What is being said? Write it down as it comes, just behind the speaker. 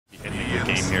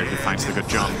the game here. He finds the good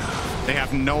jump. They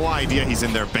have no idea he's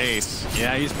in their base.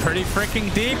 Yeah, he's pretty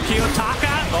freaking deep.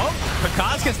 Kiyotaka. Oh,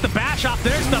 pakazs gets the bash off.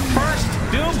 There's the first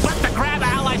doom, but the grab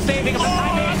ally saving him.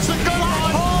 That's a good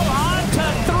one. Hole on to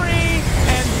 3,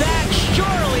 and that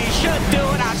surely should do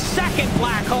it. A second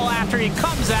black hole after he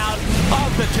comes out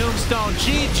of the tombstone.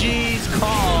 GG's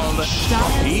called.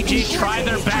 EG tried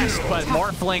their best, but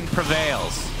Morphling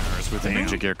prevails. With the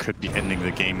ninja gear could be ending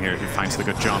the game here. He finds the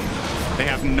good jump. They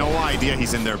have no idea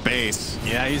he's in their base.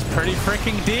 Yeah, he's pretty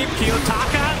freaking deep.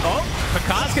 Kiyotaka. Oh,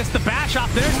 pakazs gets the bash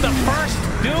off. There's the first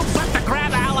doom, but the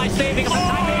grab ally saving him.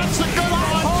 That's a good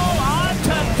one. Hole on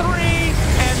to 3,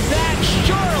 and that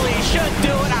surely should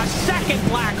do it. A second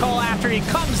black hole after he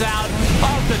comes out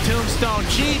of the tombstone.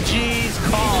 GG's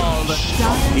called.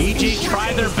 EG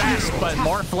tried their best, but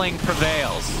Morphling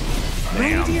prevails.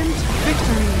 Radiant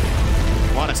victory.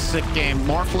 What a sick game.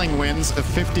 Morphling wins a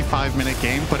 55-minute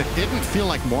game, but it didn't feel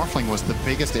like Morphling was the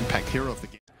biggest impact hero of the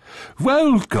game.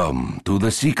 Welcome to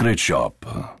the secret shop.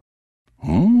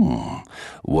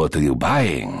 What are you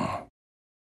buying?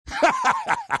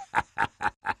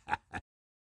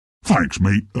 Thanks,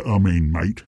 mate.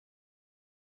 Mate.